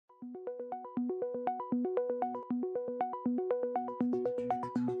Welcome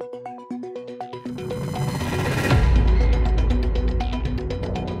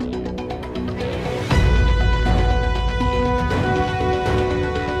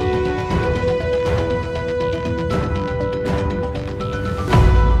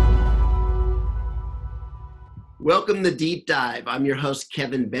to Deep Dive. I'm your host,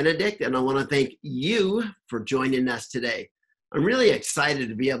 Kevin Benedict, and I want to thank you for joining us today. I'm really excited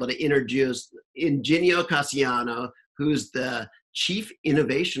to be able to introduce Eugenio Cassiano, who's the Chief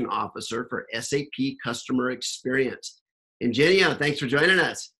Innovation Officer for SAP Customer Experience. Eugenio, thanks for joining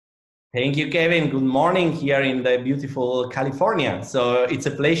us. Thank you, Kevin. Good morning here in the beautiful California. So it's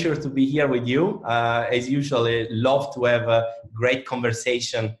a pleasure to be here with you. As usual, I love to have a great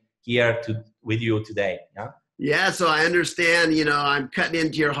conversation here with you today. Yeah, so I understand, I'm cutting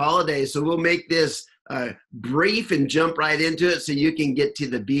into your holiday, so we'll make this brief and jump right into it so you can get to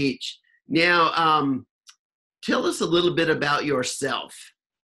the beach. Now, tell us a little bit about yourself.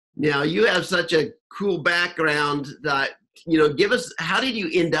 Now, you have such a cool background that, give us, how did you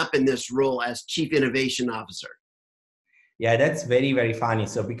end up in this role as Chief Innovation Officer? Yeah, that's very, very funny.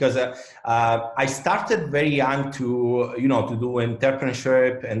 So because I started very young to do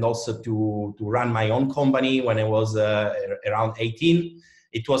entrepreneurship and also to run my own company when I was around 18.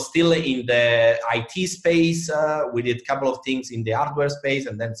 It was still in the IT space. We did a couple of things in the hardware space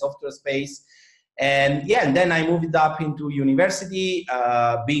and then software space. And then I moved up into university,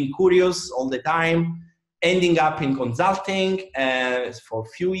 being curious all the time, ending up in consulting for a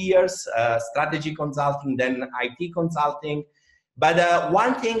few years, strategy consulting, then IT consulting. But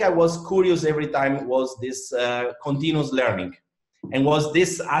one thing I was curious every time was this continuous learning, and was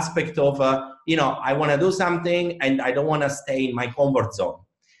this aspect of, I want to do something and I don't want to stay in my comfort zone.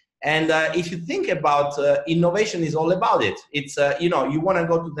 And if you think about innovation is all about it. It's, you want to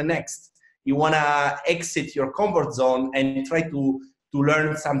go to the next. You want to exit your comfort zone and try to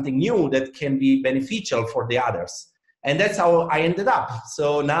learn something new that can be beneficial for the others. And that's how I ended up.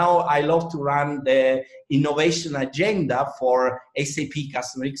 So now I love to run the innovation agenda for SAP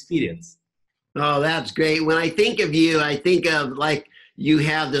Customer Experience. Oh, that's great. When I think of you, I think of like you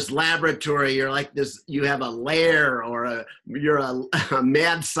have this laboratory, you're like this, you have a lair, or you're a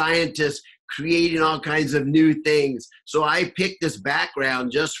mad scientist creating all kinds of new things. So I picked this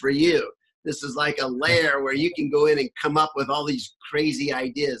background just for you. This is like a lair where you can go in and come up with all these crazy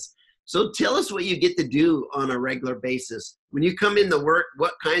ideas. So tell us what you get to do on a regular basis. When you come into work,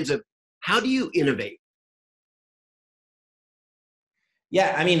 how do you innovate?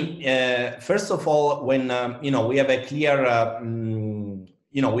 Yeah, I mean, first of all, when, we have a clear,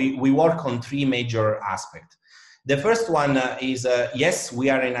 we work on three major aspects. The first one is, yes, we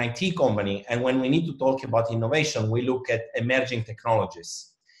are an IT company. And when we need to talk about innovation, we look at emerging technologies.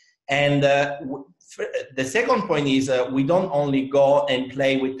 And the second point is we don't only go and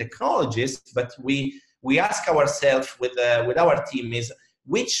play with technologies, but we ask ourselves with our team is,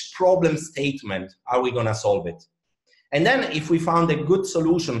 which problem statement are we going to solve it? And then if we found a good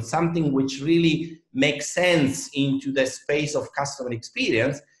solution, something which really makes sense into the space of customer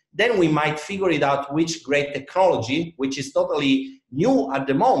experience, then we might figure it out which great technology, which is totally new at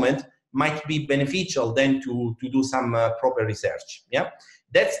the moment, might be beneficial then to do some proper research. Yeah.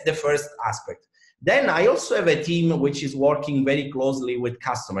 That's the first aspect. Then I also have a team which is working very closely with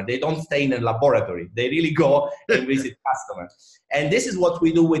customers. They don't stay in a laboratory. They really go and visit customers. And this is what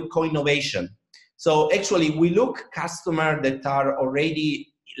we do with co-innovation. So actually we look customers that are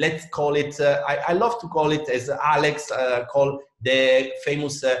already, let's call it, I love to call it, as Alex called the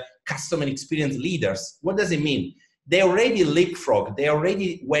famous customer experience leaders. What does it mean? They already leapfrog. They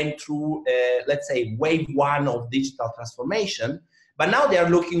already went through, let's say, wave one of digital transformation. But now they are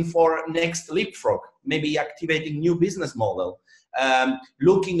looking for next leapfrog, maybe activating new business model,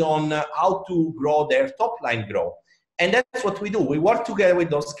 looking on how to grow their top line growth. And that's what we do. We work together with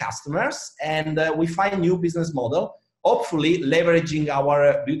those customers and we find new business model, hopefully leveraging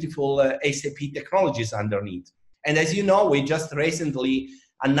our beautiful SAP technologies underneath. And as you know, we just recently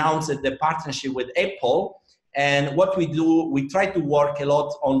announced the partnership with Apple. And what we do, we try to work a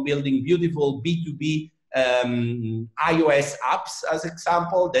lot on building beautiful B2B iOS apps, as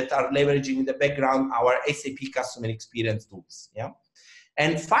example, that are leveraging in the background our SAP Customer Experience tools. Yeah.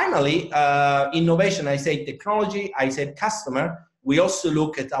 And finally, innovation, I say technology, I said customer. We also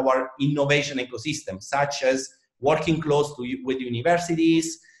look at our innovation ecosystem, such as working close with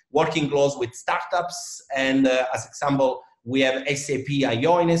universities, working close with startups, and as example, we have SAP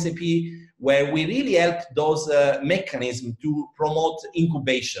IO in SAP, where we really help those mechanisms to promote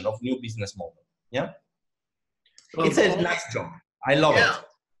incubation of new business models. Yeah. Well, it's a nice job. I love it.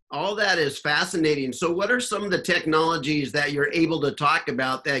 All that is fascinating. So what are some of the technologies that you're able to talk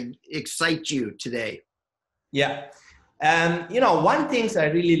about that excite you today? Yeah. One thing I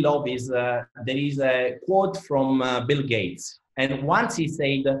really love is there is a quote from Bill Gates. And once he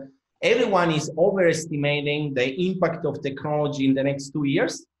said, everyone is overestimating the impact of technology in the next 2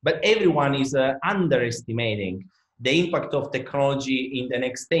 years, but everyone is underestimating the impact of technology in the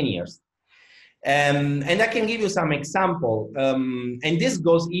next 10 years. And I can give you some example. And this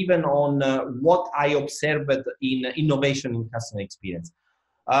goes even on what I observed in innovation in customer experience.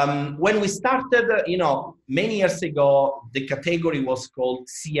 When we started, many years ago, the category was called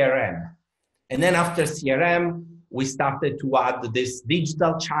CRM. And then after CRM, we started to add this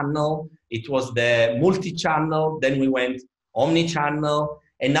digital channel. It was the multi-channel. Then we went omni-channel.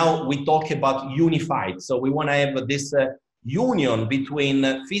 And now we talk about unified. So we want to have this union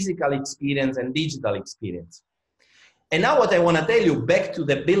between physical experience and digital experience. And now what I want to tell you, back to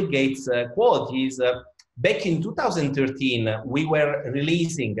the Bill Gates quote, is back in 2013, we were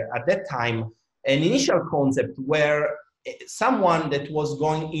releasing at that time an initial concept where someone that was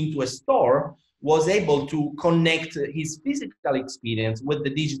going into a store was able to connect his physical experience with the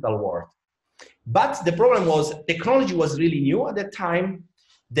digital world. But the problem was technology was really new at that time.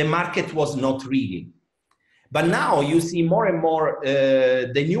 The market was not ready. But now you see more and more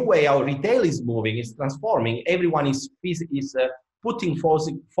the new way our retail is moving, is transforming. Everyone is putting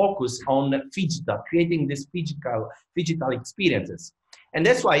focus on digital, creating these digital experiences. And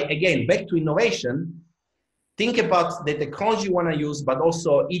that's why, again, back to innovation, think about the technology you want to use, but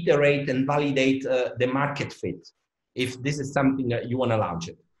also iterate and validate the market fit, if this is something that you want to launch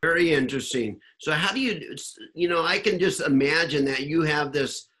it. Very interesting. So how do I can just imagine that you have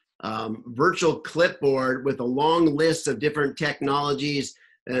this virtual clipboard with a long list of different technologies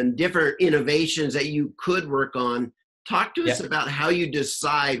and different innovations that you could work on. Talk to us about how you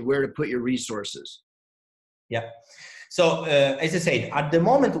decide where to put your resources. Yeah. So as I said, at the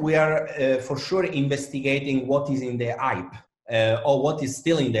moment we are for sure investigating what is in the hype or what is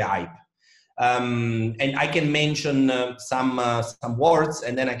still in the hype. And I can mention some words,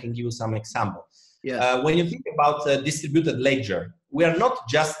 and then I can give you some examples. Yeah. When you think about distributed ledger, we are not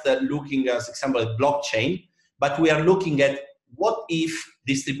just looking, as example, at blockchain, but we are looking at what if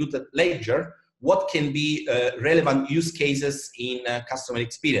distributed ledger, what can be relevant use cases in customer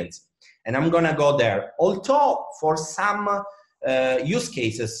experience. And I'm going to go there. Although for some use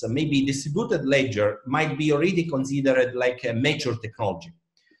cases, maybe distributed ledger might be already considered like a major technology.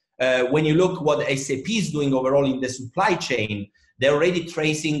 When you look what SAP is doing overall in the supply chain, they're already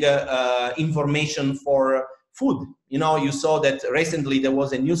tracing information for food. You saw that recently there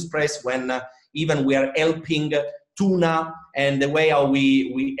was a news press when even we are helping tuna, and the way how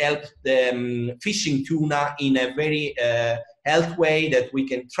we help the fishing tuna in a very health way that we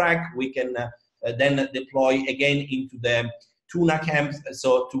can track, we can then deploy again into the tuna camps,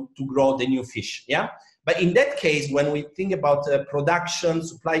 so to grow the new fish. Yeah. But in that case, when we think about production,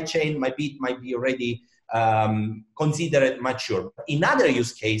 supply chain, it might be already considered mature. In other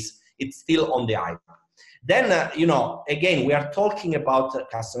use case, it's still on the hype. Then, again, we are talking about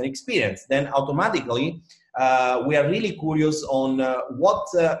customer experience. Then automatically, we are really curious on what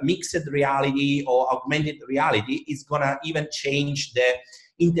mixed reality or augmented reality is going to even change the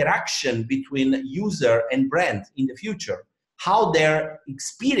interaction between user and brand in the future, how their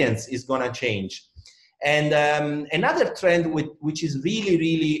experience is going to change. And another trend which is really,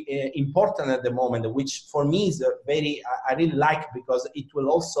 really important at the moment, which for me is I really like, because it will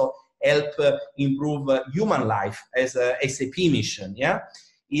also help improve human life as a SAP mission,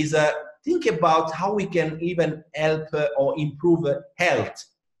 is think about how we can even help or improve health.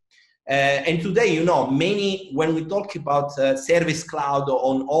 And today, when we talk about Service Cloud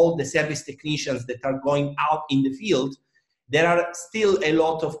on all the service technicians that are going out in the field, there are still a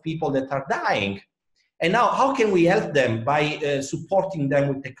lot of people that are dying. And now, how can we help them? By supporting them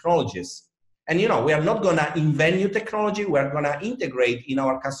with technologies. And we are not going to invent new technology. We are going to integrate in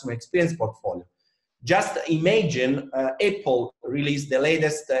our customer experience portfolio. Just imagine Apple released the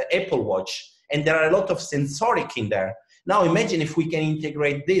latest Apple Watch, and there are a lot of sensoric in there. Now imagine if we can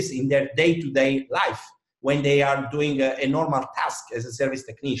integrate this in their day-to-day life when they are doing a normal task as a service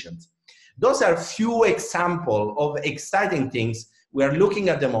technician. Those are few examples of exciting things we are looking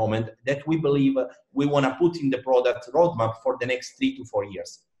at the moment that we believe we want to put in the product roadmap for the next 3 to 4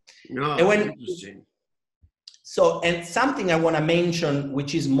 years. Interesting. So, and something I want to mention,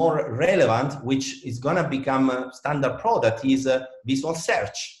 which is more relevant, which is going to become a standard product, is visual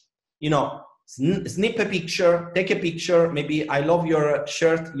search. Snip a picture, take a picture. Maybe I love your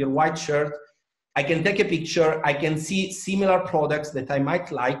shirt, your white shirt. I can take a picture, I can see similar products that I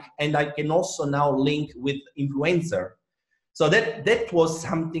might like, and I can also now link with influencer. So that was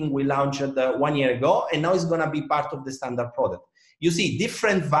something we launched 1 year ago, and now it's going to be part of the standard product. You see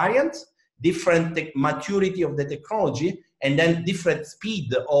different variants, different maturity of the technology, and then different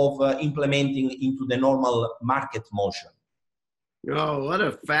speed of implementing into the normal market motion. Oh, what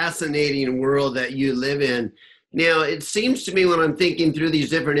a fascinating world that you live in. Now, it seems to me when I'm thinking through these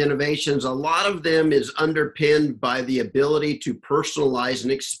different innovations, a lot of them is underpinned by the ability to personalize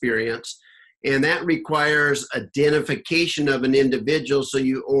an experience. And that requires identification of an individual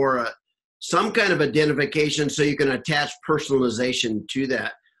some kind of identification so you can attach personalization to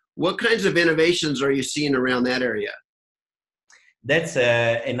that. What kinds of innovations are you seeing around that area? That's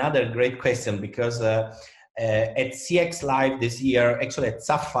another great question, because at CX Live this year, actually at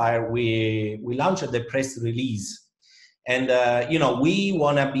Sapphire, we launched the press release. And, we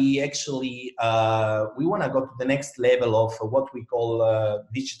want to be actually, we want to go to the next level of what we call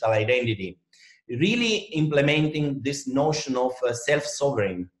digital identity, really implementing this notion of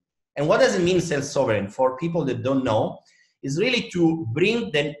self-sovereign. And what does it mean, self-sovereign? For people that don't know, is really to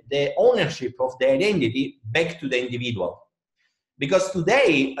bring the ownership of the identity back to the individual. Because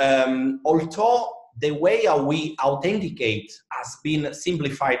today, although the way how we authenticate has been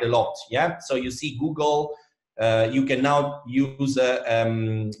simplified a lot, yeah? So you see Google, you can now use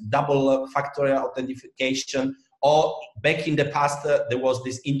double factor authentication, or back in the past, there was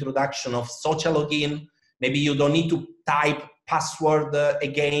this introduction of social login. Maybe you don't need to type password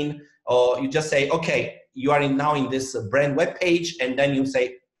again, or you just say, okay, you are now in this brand web page, and then you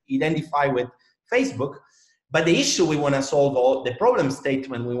say, identify with Facebook. But the issue we want to solve, or the problem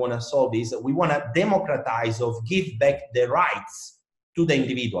statement we want to solve, is we want to democratize or give back the rights to the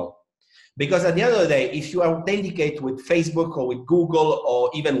individual. Because at the end of the day, if you authenticate with Facebook or with Google or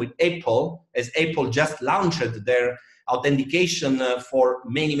even with Apple, as Apple just launched their authentication for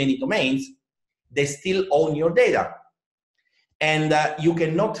many, many domains, they still own your data. And you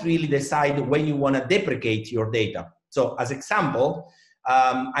cannot really decide when you want to deprecate your data. So as example,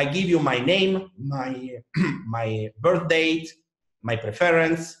 I give you my name, my birth date, my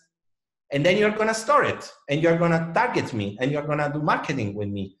preference, and then you're going to store it, and you're going to target me, and you're going to do marketing with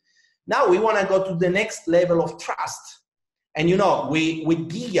me. Now we want to go to the next level of trust. And with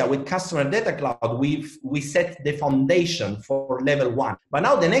Giga, with Customer Data Cloud, we set the foundation for level 1. But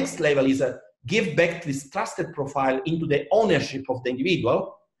now the next level is give back this trusted profile into the ownership of the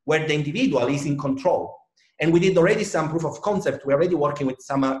individual, where the individual is in control. And we did already some proof of concept. We're already working with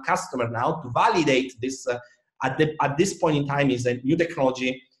some customer now to validate this. At this point in time is a new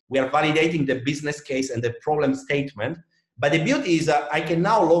technology. We are validating the business case and the problem statement. But the beauty is I can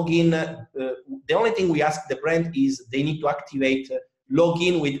now log in. The only thing we ask the brand is they need to activate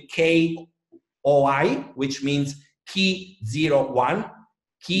login with KOI, which means key 01,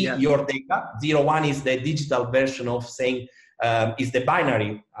 key your data. 01 is the digital version of saying is the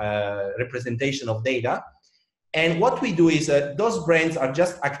binary representation of data. And what we do is those brands are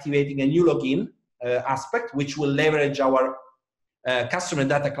just activating a new login aspect, which will leverage our customer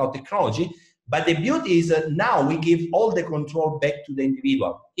data cloud technology. But the beauty is that now we give all the control back to the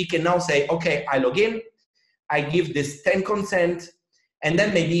individual. He can now say, okay, I log in, I give this 10 consent, and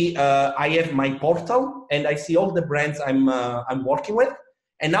then maybe I have my portal and I see all the brands I'm working with.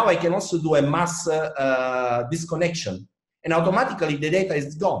 And now I can also do a mass disconnection, and automatically the data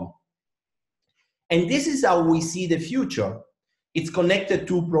is gone. And this is how we see the future. It's connected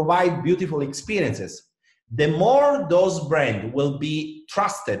to provide beautiful experiences. The more those brands will be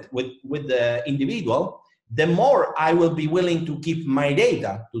trusted with the individual, the more I will be willing to give my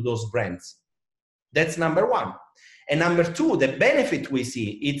data to those brands. That's number one. And number two, the benefit we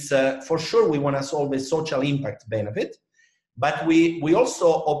see, it's for sure we want to solve a social impact benefit, but we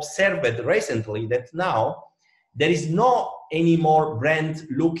also observed recently that now there is no anymore brand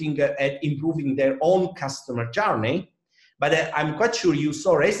looking at improving their own customer journey. But I'm quite sure you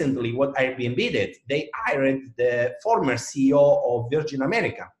saw recently what Airbnb did. They hired the former CEO of Virgin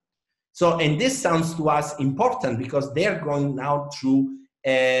America. So, and this sounds to us important because they're going now through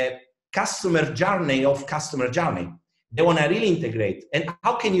a customer journey of customer journey. They want to really integrate. And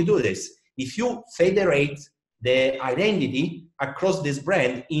how can you do this? If you federate the identity across this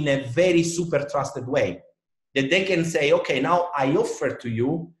brand in a very super trusted way, that they can say, okay, now I offer to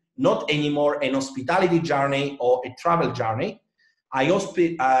you not anymore an hospitality journey or a travel journey. I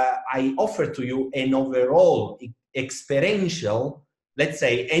offer to you an overall experiential, let's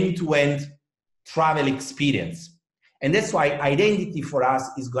say, end-to-end travel experience. And that's why identity for us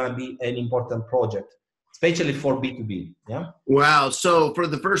is going to be an important project. especially for B2B. Yeah. Wow. So for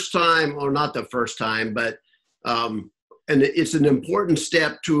the first time, or not the first time, but and it's an important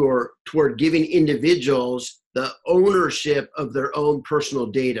step toward giving individuals the ownership of their own personal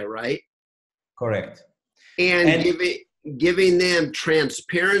data, right? Correct. And giving them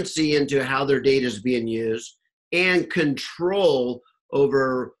transparency into how their data is being used and control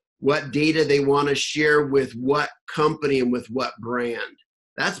over what data they want to share with what company and with what brand.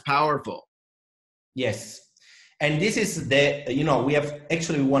 That's powerful. Yes. And this is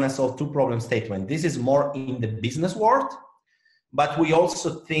we want to solve two problem statements. This is more in the business world, but we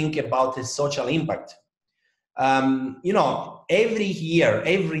also think about the social impact. Every year,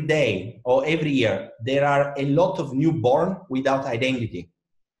 every day, or every year, there are a lot of newborn without identity.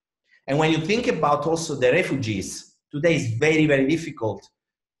 And when you think about also the refugees, today is very, very difficult.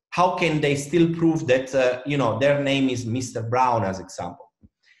 How can they still prove that, their name is Mr. Brown, as example?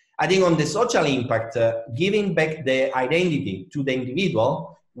 I think on the social impact, giving back the identity to the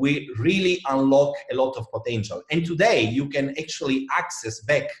individual, we really unlock a lot of potential. And today you can actually access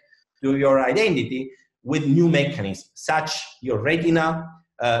back to your identity with new mechanisms, such your retina,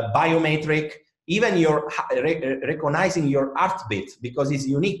 biometric, even your recognizing your heartbeat because it's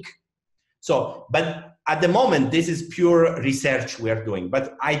unique. So, but at the moment, this is pure research we are doing.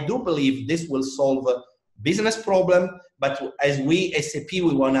 But I do believe this will solve a business problem. But as SAP,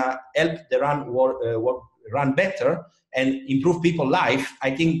 we want to help the run better and improve people's life.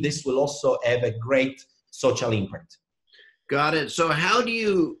 I think this will also have a great social impact. Got it. So how do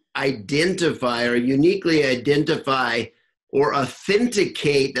you identify or uniquely identify or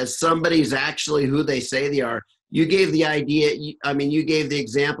authenticate that somebody's actually who they say they are? You gave the idea, you gave the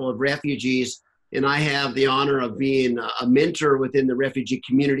example of refugees, and I have the honor of being a mentor within the refugee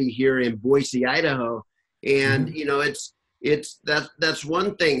community here in Boise, Idaho. And, that's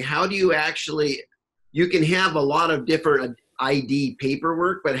one thing. How do you you can have a lot of different ID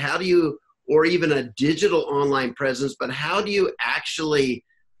paperwork, but how do you, or even a digital online presence, but how do you actually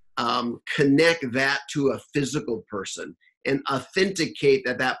connect that to a physical person and authenticate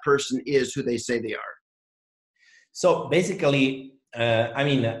that person is who they say they are? So basically, at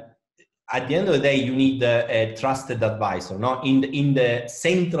the end of the day, you need a trusted advisor. No? In the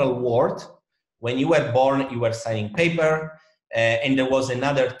central world, when you were born, you were signing paper, and there was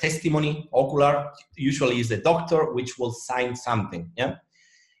another testimony, ocular, usually is a doctor, which will sign something. Yeah.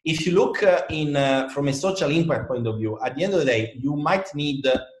 If you look from a social impact point of view, at the end of the day, you might need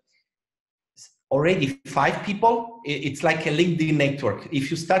already 5 people. It's like a LinkedIn network. If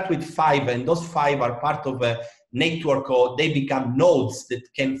you start with 5 and those 5 are part of a network, or they become nodes that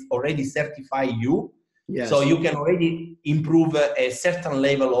can already certify you. Yes. So you can already improve a certain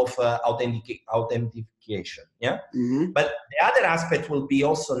level of authentication. Yeah. Mm-hmm. But the other aspect will be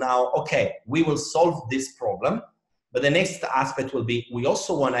also now, okay, we will solve this problem. But the next aspect will be, we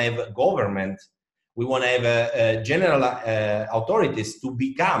also want to have a government. We want to have general authorities to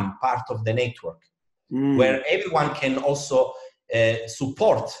become part of the network, where everyone can also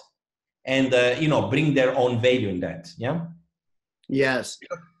support and bring their own value in that. Yeah. Yes,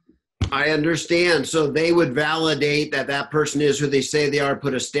 I understand. So they would validate that person is who they say they are,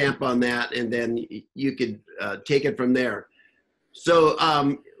 put a stamp on that, and then you could take it from there. So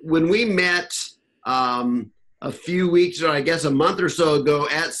when we met a few weeks, or I guess a month or so ago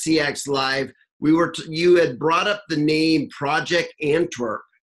at CX Live, you had brought up the name Project Antwerp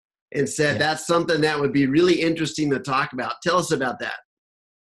and said that's something that would be really interesting to talk about. Tell us about that.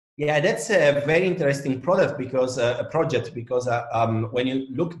 Yeah, that's a very interesting project because when you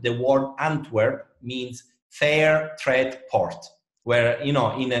look, the word Antwerp means fair trade port, where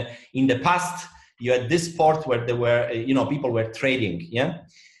in the past you had this port where there were people were trading, yeah,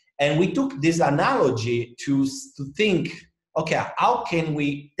 and we took this analogy to think, okay, how can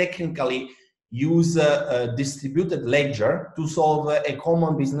we technically use a distributed ledger to solve a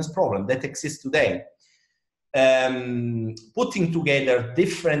common business problem that exists today? Putting together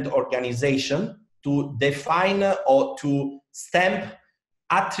different organizations to define or to stamp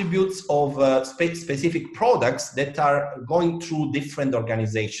attributes of specific products that are going through different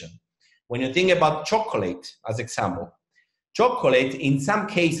organizations. When you think about chocolate, as example, chocolate in some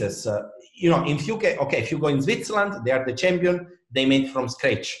cases, if you go in Switzerland, they are the champion, they made from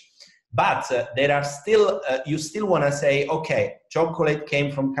scratch. But there are still, you still want to say, okay, chocolate came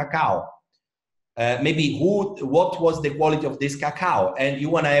from cacao. Maybe what was the quality of this cacao, and you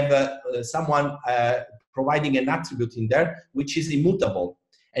want to have someone providing an attribute in there which is immutable,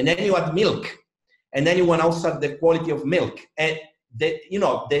 and then you add milk, and then you want to also have the quality of milk, and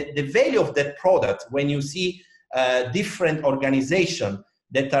the value of that product when you see different organization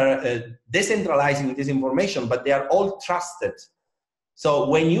that are decentralizing this information, but they are all trusted. So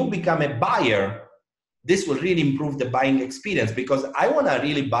when you become a buyer, this will really improve the buying experience, because I want to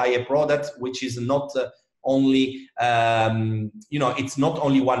really buy a product which is not only, it's not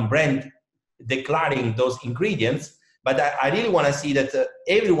only one brand declaring those ingredients, but I really want to see that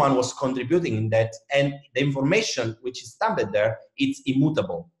everyone was contributing in that, and the information which is stamped there, it's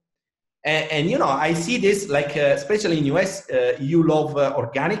immutable. And I see this, like, especially in US, you love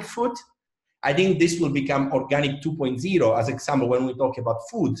organic food. I think this will become organic 2.0 as example when we talk about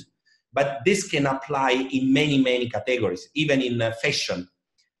food, but this can apply in many, many categories, even in fashion.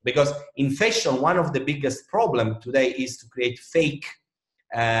 Because in fashion, one of the biggest problems today is to create fake,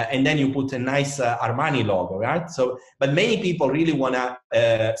 and then you put a nice Armani logo, right? So, but many people really want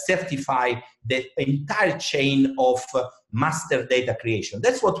to certify the entire chain of master data creation.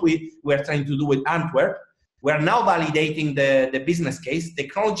 That's what we are trying to do with Antwerp. We are now validating the business case.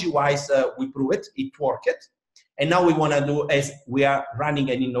 Technology-wise, we prove it worked. And now we want to do, as we are running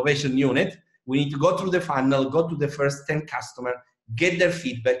an innovation unit, we need to go through the funnel, go to the first 10 customers, get their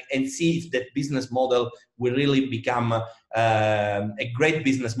feedback, and see if that business model will really become a great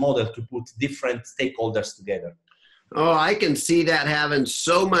business model to put different stakeholders together. Oh, I can see that having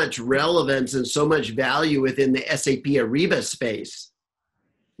so much relevance and so much value within the SAP Ariba space,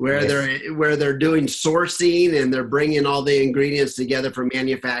 where they're doing sourcing and they're bringing all the ingredients together from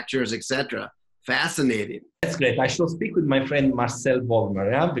manufacturers, etc. Fascinating. That's great. I shall speak with my friend Marcel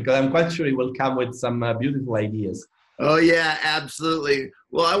Volmer, yeah? Because I'm quite sure he will come with some beautiful ideas. Oh, yeah, absolutely.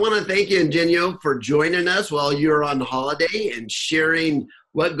 Well, I want to thank you, Eugenio, for joining us while you're on holiday and sharing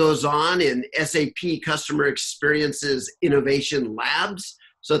what goes on in SAP Customer Experience's Innovation Labs.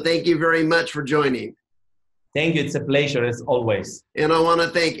 So thank you very much for joining. Thank you. It's a pleasure, as always. And I want to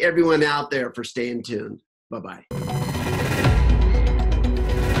thank everyone out there for staying tuned. Bye-bye.